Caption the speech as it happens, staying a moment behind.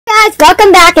guys,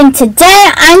 welcome back, and today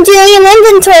I'm doing an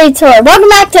inventory tour. Welcome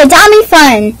back to Adopt Me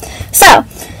Fun. So,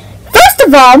 first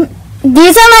of all,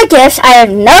 these are my gifts. I have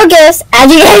no gifts,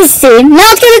 as you guys see. Now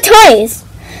let's go to toys.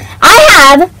 I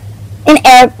have an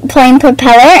airplane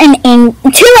propeller,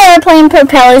 two airplane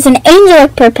propellers, an angel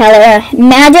propeller, a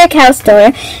magic house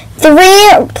door,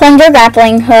 3 plunger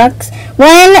grappling hooks,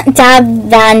 1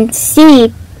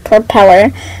 Davanci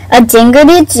propeller, a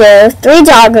Dingledy-Doo, 3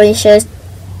 dog leashes,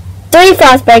 3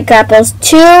 frostbite grapples,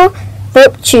 2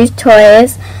 rope chew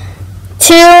toys,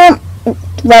 2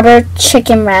 rubber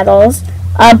chicken rattles,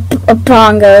 a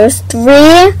bongos,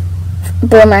 3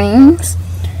 boomerangs,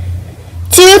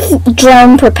 2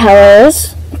 drone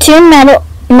propellers, 2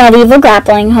 medieval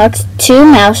grappling hooks, 2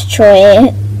 mouse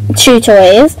chew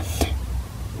toys,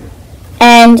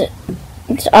 and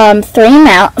 4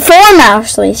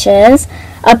 mouse leashes,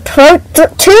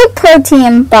 2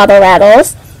 protein bottle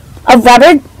rattles, 3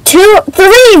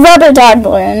 rubber dog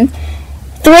balloons,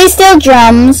 3 steel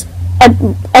drums,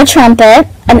 a trumpet,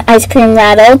 an ice cream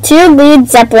rattle, 2 Led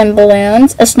Zeppelin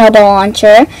balloons, a snowball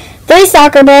launcher, 3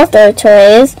 soccer ball throw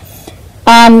toys,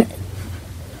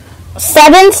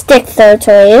 7 stick throw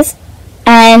toys,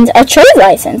 and a trade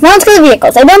license. Now let's go to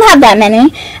vehicles. I don't have that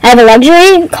many. I have a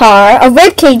luxury car, a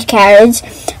ribcage carriage,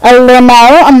 a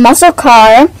limo, a muscle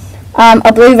car,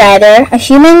 a blue rider, a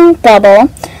human bubble,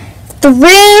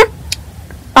 3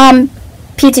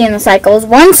 PT unicycles,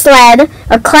 1 sled,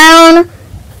 a clown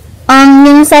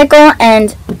unicycle,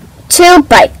 and 2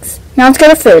 bikes. Now let's go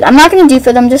to food. I'm not going to do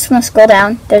food. I'm just going to scroll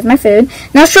down. There's my food.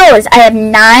 Now strollers. I have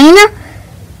 9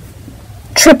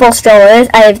 triple strollers.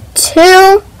 I have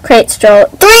 3 crate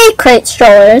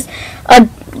strollers, a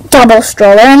double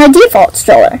stroller, and a default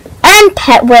stroller. And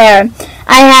pet wear.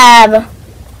 I have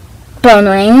bone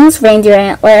rings, reindeer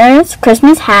antlers,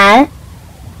 Christmas hat,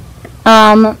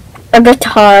 a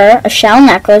guitar, a shell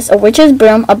necklace, a witch's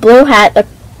broom, a blue hat, a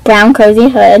brown cozy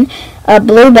hood, a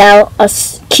blue belt,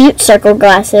 cute circle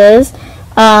glasses,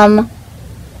 NB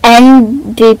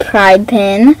pride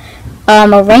pin,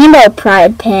 a rainbow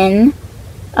pride pin,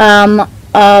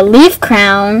 a leaf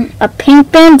crown, a pink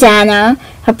bandana,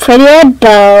 a pretty red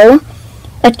bow,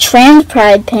 a trans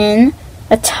pride pin,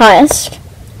 a tusk,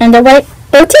 and a white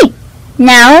goatee.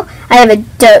 Now, I have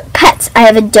pets. I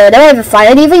have a dodo, I have a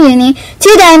Flyer Diva Uni,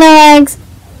 2 dino eggs,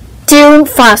 2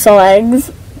 fossil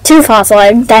eggs,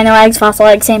 dino eggs, fossil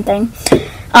eggs, same thing.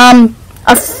 1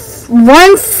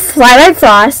 Fly Ride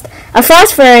Frost, a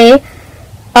Frost Furry,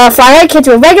 a Fly Ride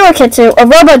Kitsu, a regular Kitsu, a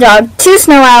Robo Dog, 2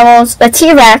 Snow Owls, a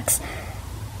T-Rex,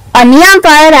 a Neon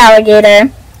Fly Ride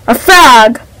Alligator, a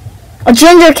Frog, a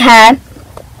Ginger Cat,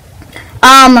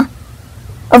 a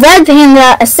Red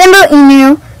Panda, a Simba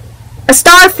Emu, a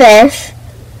Starfish,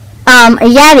 a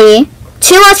Yeti,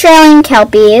 2 Australian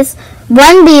Kelpies,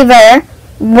 1 Beaver,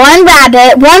 1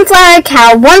 Rabbit, 1 Fly Ride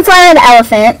Cow, 1 Fly Ride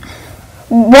Elephant,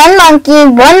 1 Monkey,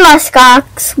 1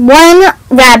 Muskox, 1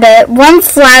 Rabbit, 1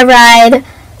 Fly Ride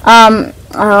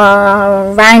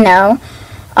Rhino,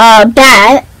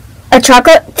 Bat,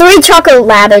 3 chocolate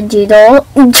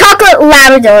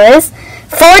Labradors,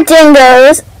 4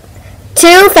 Dingoes,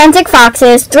 2 Fentic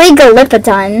Foxes, 3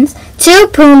 Gallipottons, 2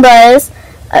 Pumbas,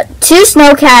 2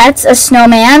 Snowcats, a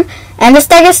Snowman, and 2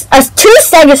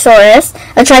 Stegosaurus,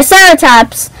 a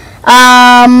Triceratops,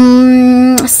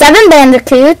 7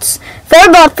 Bandicoots, 4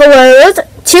 Buffaloes,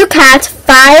 2 Cats,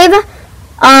 5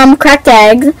 cracked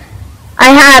eggs. I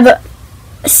have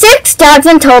 6 dogs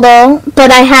in total, but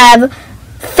I have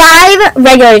 5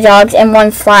 regular dogs and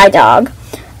 1 fly dog.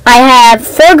 I have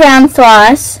 4 ground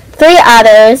sloths, 3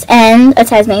 otters, and a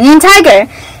Tasmanian tiger.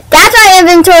 That's my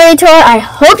inventory tour. I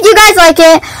hope you guys like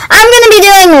it. I'm going to be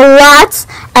doing lots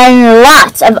and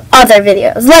lots of other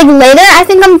videos. Like later, I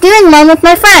think I'm doing one with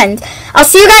my friend. I'll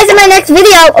see you guys in my next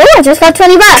video. Oh, I just got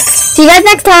 $20. See you guys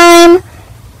next time.